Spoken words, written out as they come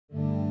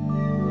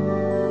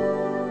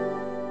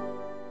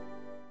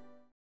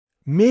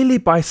Merely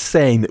by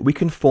saying that we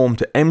conform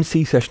to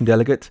MC Session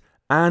Delegate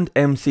and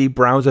MC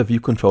Browser View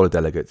Controller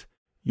Delegate,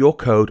 your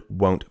code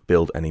won't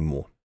build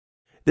anymore.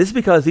 This is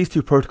because these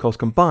two protocols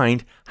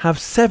combined have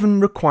 7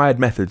 required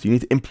methods you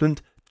need to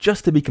implement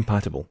just to be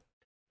compatible.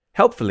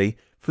 Helpfully,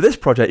 for this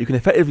project you can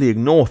effectively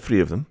ignore 3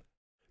 of them,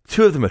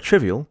 2 of them are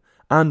trivial,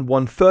 and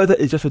 1 further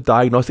is just for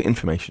diagnostic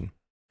information.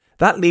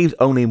 That leaves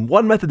only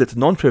 1 method that's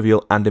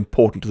non-trivial and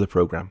important to the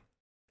program.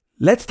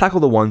 Let's tackle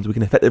the ones we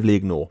can effectively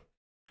ignore.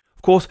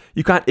 Of course,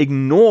 you can't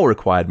ignore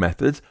required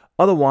methods,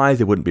 otherwise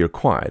they wouldn't be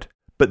required.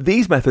 But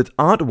these methods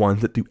aren't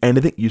ones that do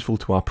anything useful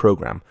to our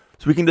program,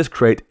 so we can just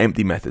create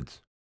empty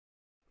methods.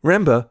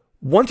 Remember,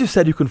 once you've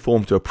said you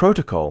conform to a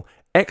protocol,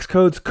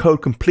 Xcode's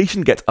code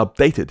completion gets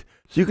updated,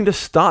 so you can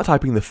just start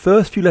typing the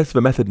first few letters of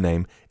a method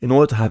name in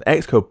order to have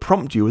Xcode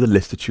prompt you with a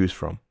list to choose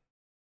from.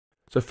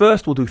 So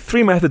first we'll do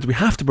 3 methods we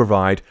have to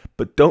provide,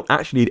 but don't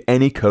actually need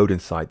any code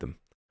inside them.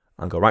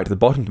 I'll go right to the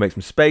bottom to make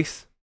some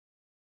space.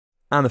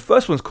 And the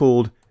first one's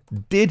called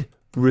did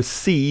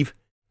receive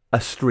a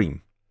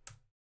stream.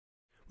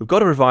 We've got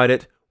to provide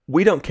it.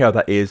 We don't care what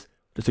that is.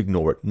 Just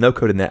ignore it. No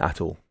code in there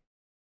at all.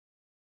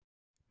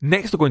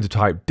 Next, we're going to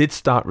type did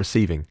start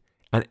receiving,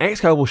 and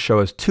Xcode will show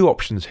us 2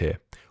 options here.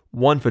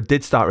 One for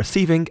did start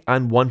receiving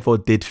and one for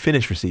did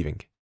finish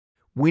receiving.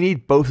 We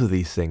need both of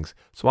these things,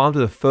 so I'll do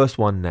the first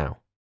one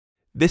now.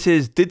 This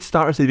is did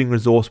start receiving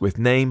resource with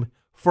name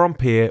from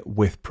peer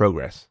with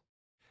progress.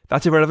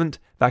 That's irrelevant.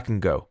 That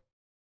can go.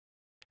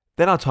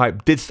 Then I'll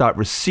type did start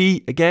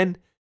receive again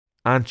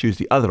and choose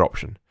the other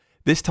option.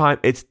 This time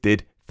it's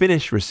did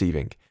finish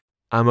receiving,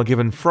 and we're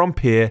given from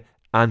peer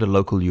and a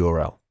local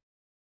URL.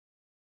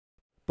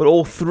 But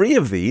all 3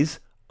 of these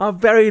are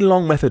very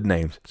long method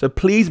names, so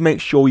please make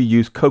sure you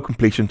use CoE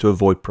Completion to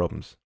avoid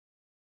problems.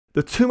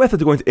 The 2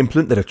 methods we're going to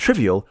implement that are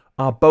trivial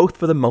are both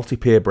for the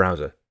MultipeerConnectivity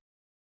browser.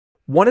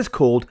 One is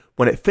called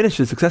when it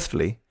finishes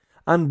successfully,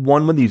 and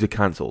one when the user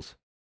cancels.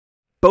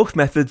 Both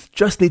methods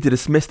just need to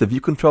dismiss the view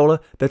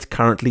controller that's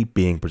currently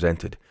being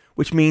presented,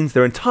 which means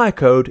their entire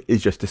code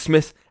is just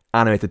dismiss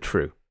animated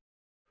true.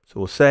 So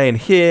we'll say in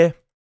here,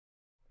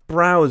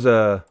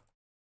 browser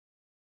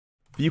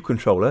view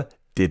controller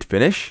did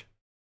finish.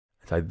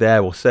 Inside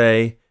there we'll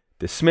say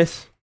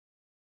dismiss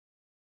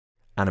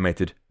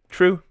animated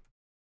true.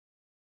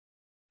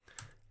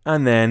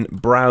 And then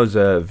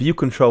browser view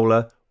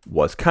controller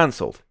was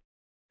cancelled.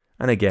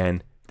 And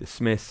again,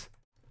 dismiss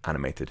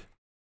animated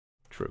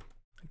true,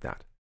 like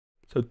that.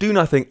 So do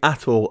nothing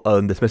at all other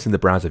than dismissing the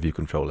browser view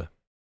controller.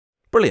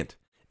 Brilliant.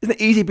 Isn't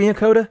it easy being a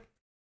coder?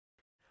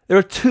 There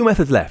are 2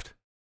 methods left.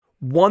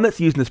 One that's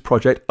used in this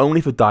project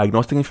only for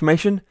diagnostic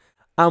information,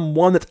 and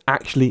one that's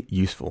actually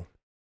useful.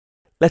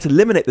 Let's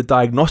eliminate the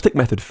diagnostic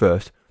method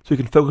first so we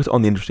can focus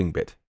on the interesting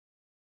bit.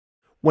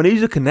 When a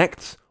user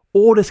connects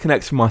or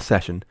disconnects from our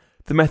session,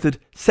 the method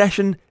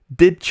session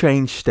did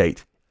change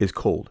state is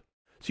called.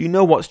 So you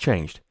know what's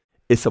changed.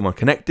 Is someone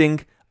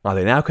connecting? Are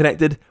they now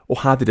connected? Or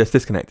have they just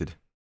disconnected?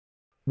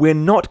 We're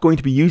not going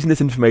to be using this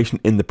information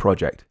in the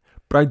project,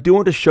 but I do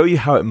want to show you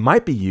how it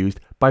might be used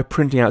by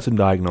printing out some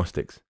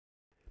diagnostics.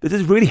 This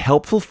is really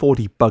helpful for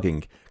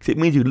debugging, because it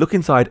means you look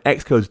inside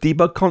Xcode's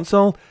debug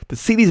console to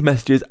see these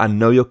messages and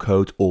know your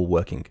code's all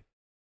working.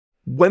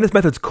 When this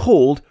method's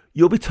called,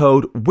 you'll be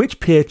told which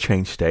peer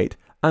changed state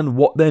and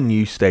what their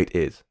new state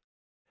is.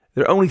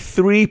 There are only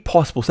 3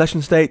 possible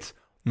session states: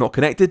 not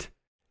connected,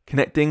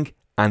 connecting,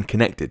 and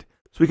connected.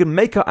 So we can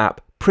make our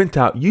app print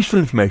out useful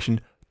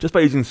information just by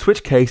using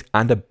switch case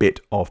and a bit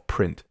of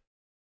print.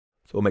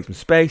 So we'll make some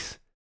space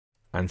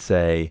and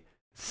say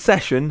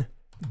session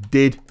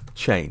did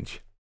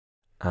change.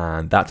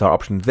 And that's our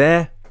option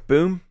there.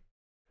 Boom.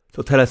 So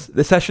it'll tell us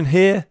this session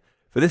here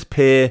for this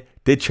peer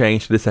did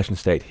change to this session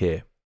state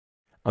here.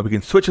 And we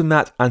can switch on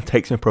that and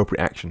take some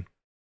appropriate action.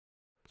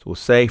 So we'll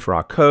say for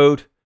our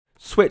code,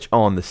 switch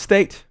on the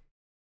state.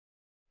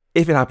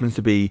 If it happens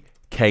to be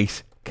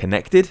case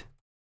connected,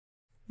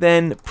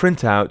 then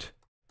print out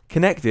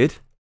connected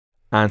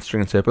and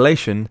string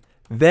interpolation,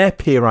 their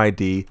peer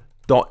ID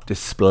dot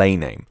display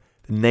name,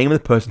 the name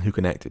of the person who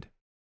connected.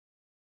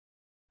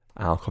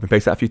 I'll copy and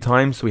paste that a few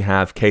times. So we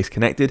have case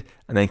connected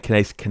and then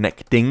case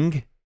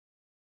connecting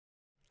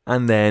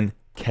and then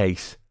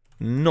case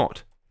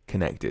not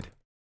connected.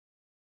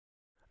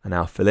 And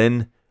now fill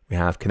in, we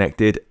have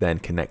connected, then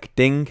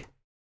connecting,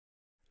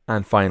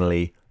 and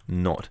finally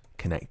not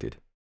connected.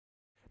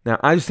 Now,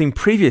 as you've seen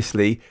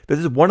previously, this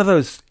is one of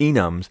those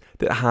enums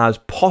that has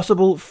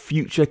possible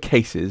future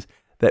cases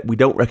that we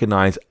don't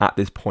recognize at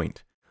this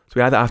point. So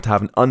we either have to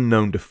have an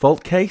unknown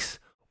default case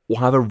or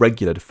have a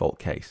regular default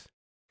case.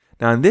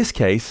 Now in this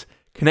case,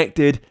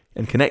 connected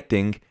and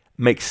connecting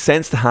makes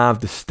sense to have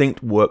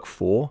distinct work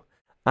for,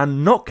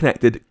 and not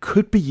connected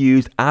could be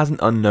used as an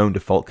unknown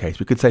default case.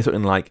 We could say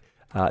something like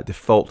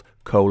default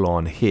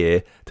colon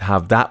here to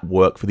have that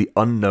work for the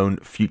unknown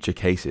future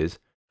cases.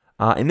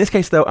 In this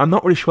case though, I'm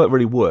not really sure it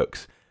really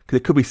works, because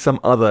it could be some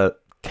other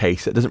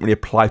case that doesn't really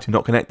apply to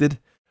not connected.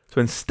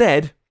 So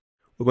instead,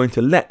 we're going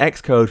to let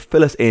Xcode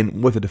fill us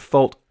in with a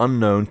default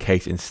unknown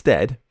case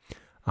instead.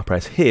 I'll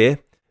press here,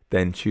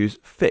 then choose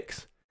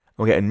fix.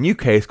 we'll get a new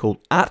case called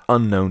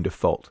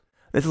 @unknownDefault.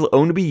 This will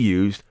only be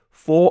used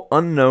for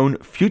unknown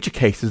future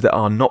cases that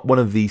are not one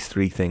of these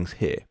three things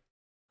here.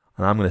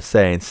 And I'm going to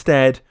say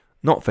instead,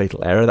 not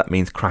fatal error, that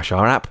means crash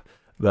our app,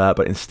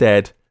 but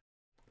instead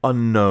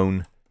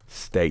unknown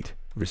state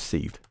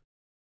received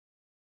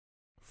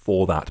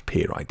for that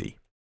peer ID.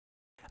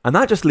 And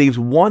that just leaves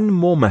one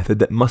more method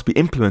that must be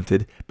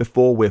implemented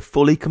before we're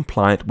fully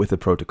compliant with the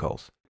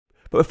protocols.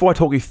 But before I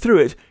talk you through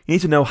it, you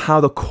need to know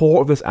how the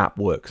core of this app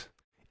works.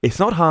 It's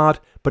not hard,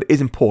 but it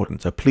is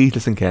important, so please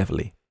listen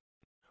carefully.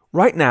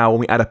 Right now,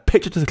 when we add a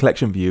picture to the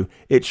collection view,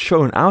 it's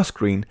shown on our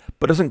screen,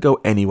 but doesn't go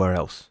anywhere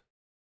else.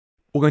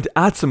 We're going to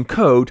add some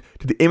code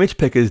to the image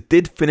picker's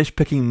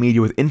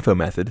didFinishPickingMediaWithInfo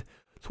method,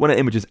 so when an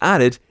image is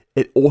added,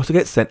 it also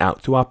gets sent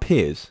out to our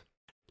peers.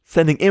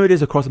 Sending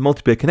images across a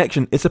multi-peer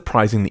connection is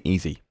surprisingly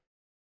easy.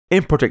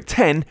 In Project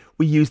 10,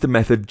 we used the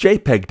method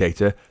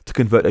JPEG to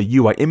convert a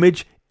UI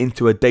image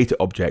into a data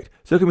object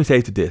so it can be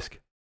saved to disk.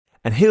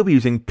 And here we'll be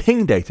using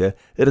ping data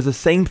that does the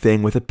same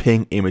thing with a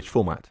ping image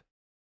format.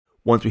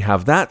 Once we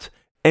have that,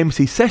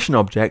 MC session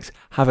objects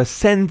have a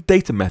send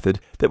data method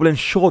that will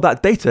ensure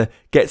that data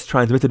gets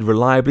transmitted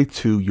reliably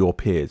to your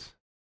peers.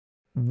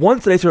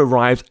 Once the data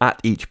arrives at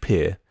each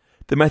peer,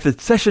 the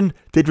method session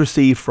did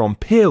receive from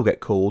peer will get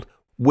called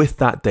with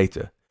that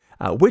data,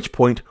 at which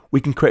point we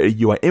can create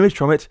a UI image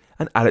from it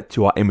and add it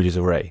to our images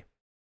array.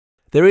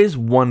 There is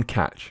one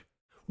catch.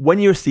 When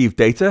you receive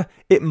data,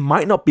 it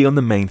might not be on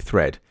the main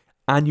thread,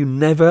 and you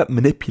never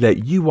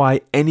manipulate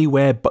UI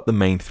anywhere but the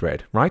main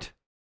thread, right?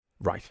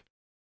 Right.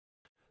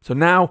 So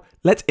now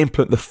let's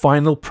implement the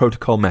final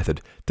protocol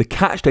method to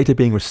catch data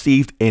being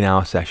received in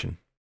our session.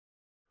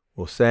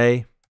 We'll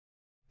say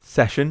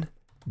session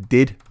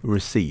did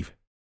receive.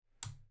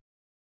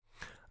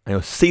 And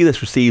you'll see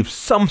this receives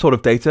some sort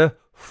of data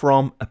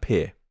from a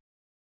peer.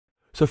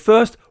 So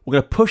first, we're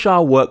going to push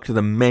our work to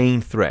the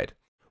main thread.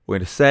 We're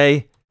going to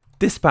say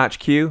dispatch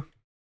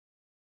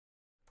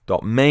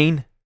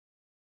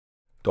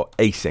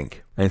queue.main.async.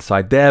 And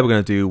inside there, we're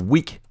going to do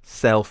weak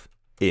self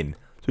in,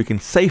 so we can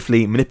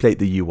safely manipulate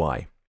the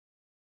UI.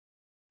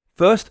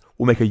 First,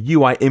 we'll make a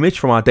UI image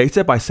from our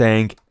data by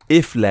saying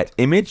if let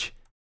image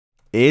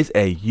is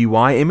a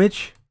UI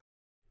image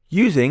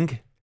using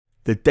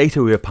the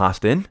data we have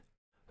passed in.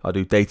 I'll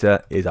do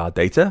data is our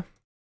data.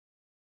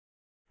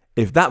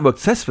 If that worked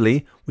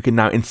successfully, we can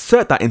now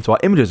insert that into our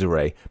images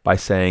array by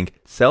saying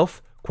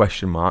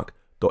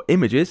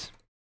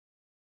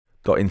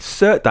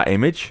self?images.insert that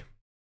image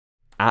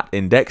at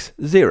index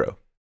 0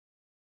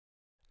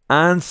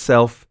 and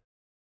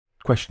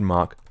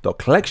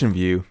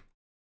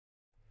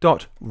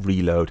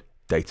self?collectionView.reload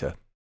data.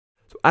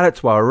 So add it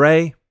to our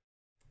array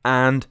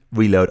and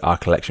reload our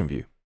collection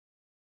view.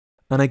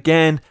 And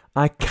again,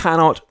 I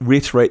cannot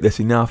reiterate this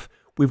enough.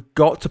 We've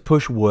got to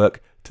push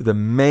work to the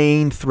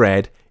main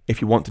thread if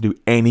you want to do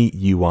any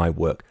UI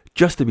work,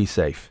 just to be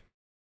safe.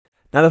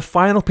 Now the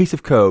final piece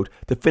of code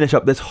to finish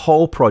up this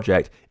whole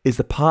project is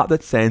the part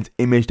that sends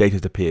image data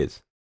to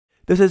peers.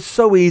 This is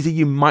so easy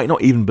you might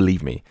not even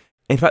believe me.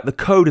 In fact, the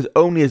code is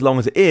only as long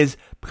as it is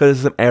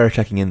because there's some error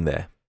checking in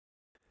there.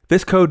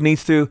 This code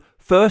needs to,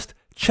 first,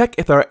 check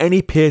if there are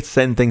any peers to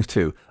send things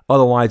to,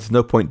 otherwise there's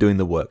no point doing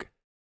the work.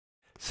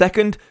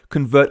 Second,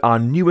 convert our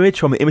new image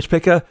from the image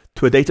picker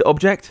to a data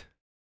object.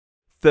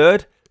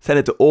 Third, send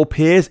it to all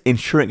peers,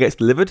 ensuring it gets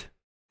delivered.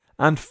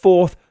 And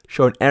fourth,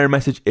 show an error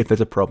message if there's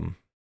a problem.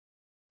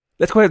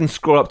 Let's go ahead and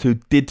scroll up to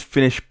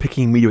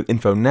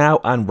didFinishPickingMediaWithInfo now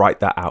and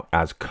write that out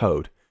as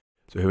code.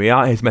 So here we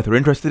are, here's the method we're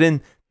interested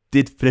in,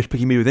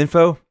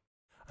 didFinishPickingMediaWithInfo.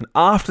 And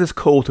after this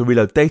call to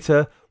reload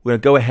data, we're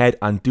going to go ahead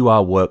and do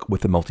our work with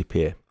the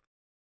multi-peer.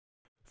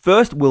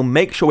 First, we'll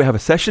make sure we have a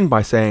session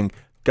by saying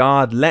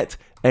guard let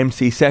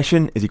MC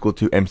session is equal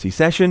to MC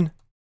session,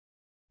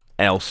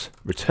 else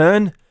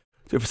return.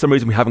 So if for some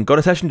reason we haven't got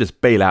a session,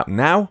 just bail out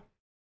now.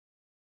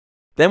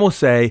 Then we'll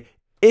say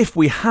if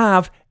we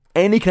have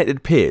any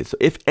connected peers, so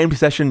if empty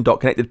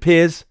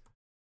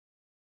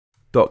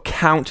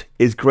session.connectedpeers.count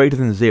is greater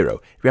than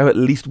 0, if we have at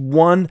least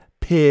one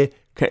peer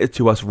connected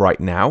to us right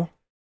now,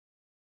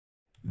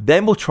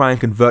 then we'll try and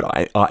convert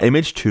our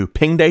image to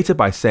ping data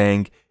by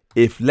saying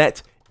if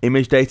let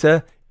image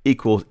data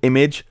equals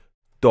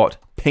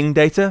image.ping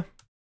data.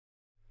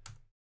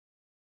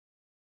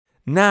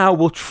 Now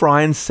we'll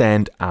try and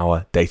send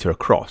our data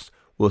across.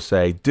 We'll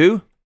say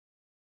do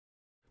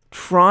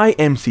try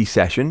MC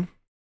session.send.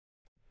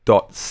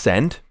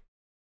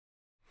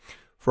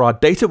 For our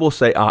data, we'll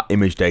say our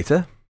image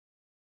data.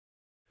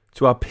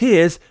 To our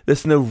peers,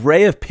 there's an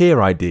array of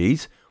peer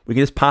IDs. We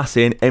can just pass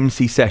in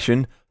MC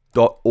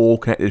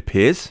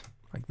session.allConnectedPeers,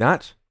 like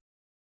that.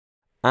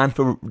 And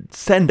for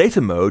send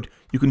data mode,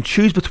 you can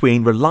choose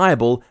between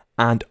reliable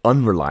and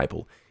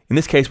unreliable. In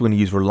this case, we're going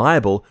to use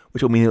reliable,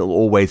 which will mean it will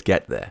always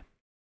get there.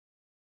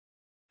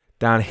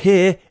 Down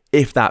here,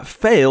 if that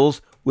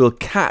fails, we'll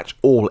catch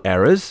all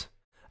errors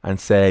and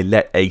say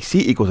let AC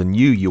equals a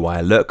new UI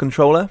alert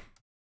controller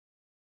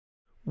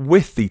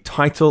with the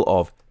title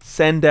of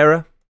send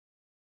error.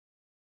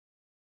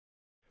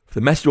 For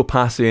the message, we'll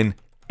pass in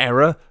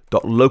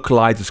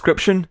error.localize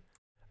description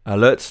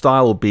Alert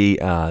style will be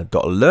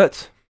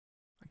 .alert,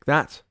 like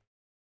that.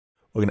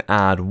 We're going to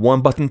add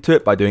one button to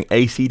it by doing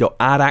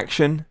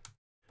ac.addAction,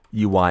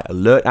 UI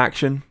alert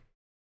action,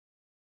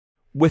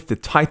 with the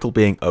title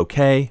being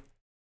OK,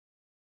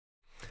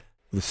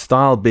 the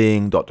style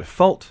being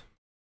 .default,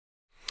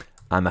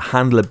 and the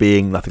handler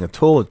being nothing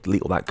at all,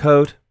 delete all that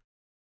code,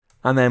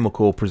 and then we'll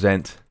call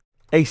present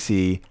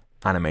AC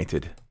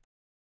animated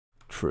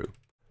true.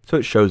 So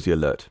it shows the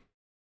alert.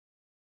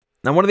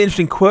 Now, one of the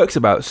interesting quirks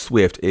about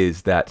Swift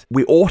is that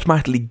we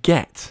automatically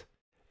get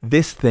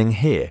this thing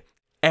here,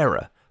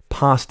 error,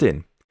 passed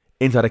in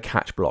inside a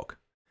catch block.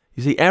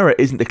 You see, error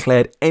isn't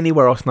declared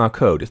anywhere else in our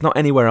code. It's not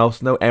anywhere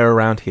else, no error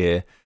around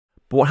here.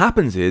 But what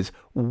happens is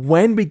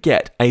when we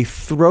get a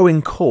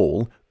throwing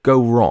call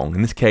go wrong,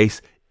 in this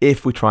case,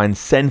 if we try and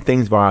send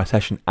things via our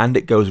session and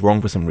it goes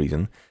wrong for some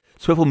reason,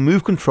 Swift will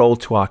move control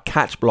to our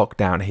catch block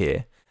down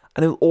here,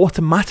 and it will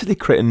automatically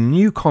create a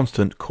new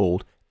constant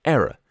called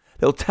error.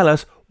 It'll tell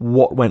us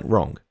what went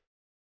wrong.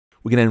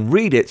 We can then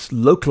read its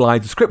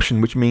localized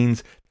description, which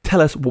means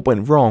tell us what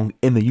went wrong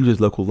in the user's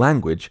local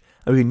language,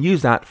 and we can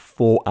use that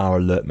for our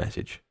alert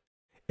message.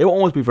 It won't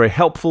always be very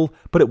helpful,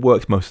 but it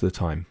works most of the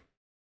time.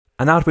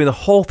 And now to bring the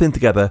whole thing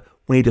together,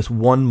 we need just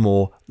one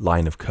more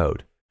line of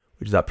code,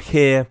 which is up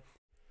here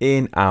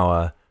in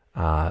our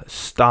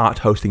start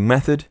hosting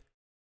method.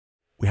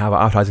 We have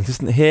our advertising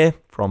assistant here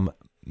from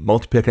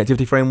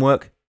MultipeerConnectivity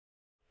framework.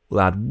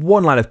 We'll add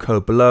one line of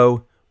code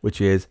below,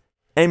 which is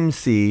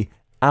MC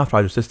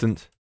advertiser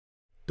assistant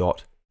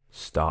dot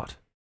start,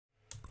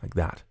 like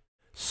that.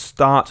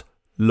 Start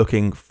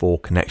looking for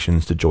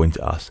connections to join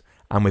to us.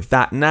 And with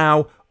that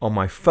now on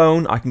my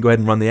phone, I can go ahead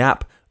and run the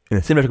app. In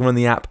a simulator, I can run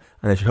the app,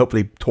 and they should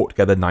hopefully talk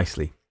together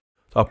nicely.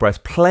 So I'll press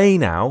play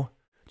now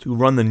to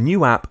run the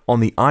new app on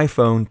the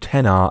iPhone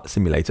XR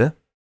simulator.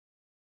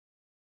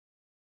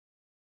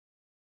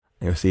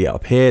 And you'll see it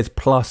up here is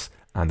plus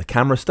and the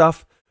camera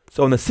stuff.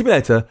 So on the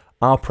simulator,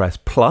 I'll press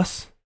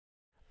plus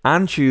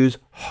and choose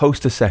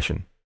host a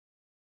session.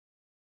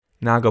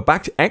 Now go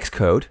back to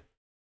Xcode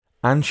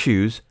and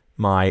choose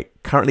my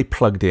currently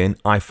plugged in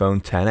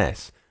iPhone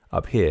XS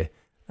up here.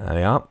 There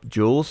we are,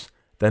 Jules,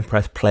 then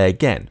press play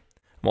again.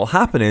 And what will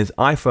happen is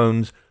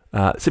iPhone's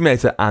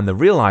simulator and the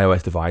real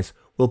iOS device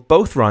will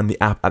both run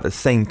the app at the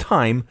same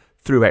time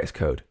through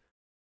Xcode.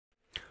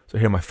 So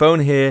here on my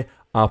phone here,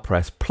 I'll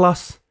press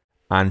plus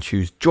and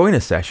choose join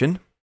a session.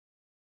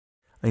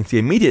 And you can see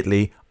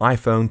immediately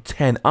iPhone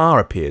XR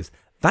appears.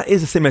 That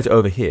is the simulator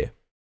over here.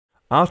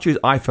 I'll choose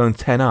iPhone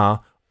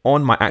XR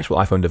on my actual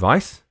iPhone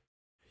device.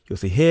 You'll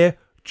see here,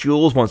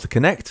 Jules wants to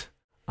connect.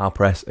 I'll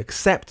press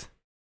accept.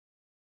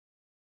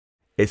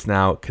 It's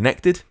now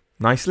connected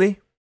nicely.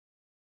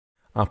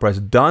 I'll press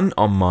done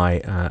on my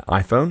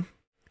iPhone,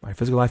 my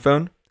physical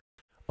iPhone.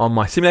 On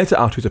my simulator,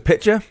 I'll choose a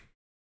picture.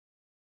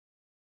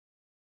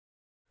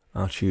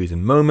 I'll choose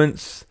in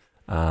moments,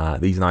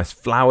 these nice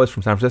flowers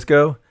from San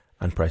Francisco,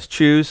 and press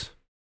choose.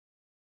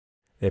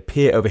 They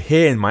appear over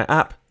here in my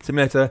app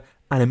simulator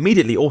and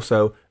immediately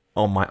also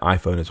on my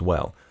iPhone as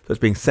well. So it's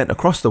being sent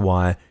across the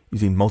wire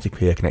using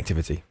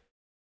MultipeerConnectivity.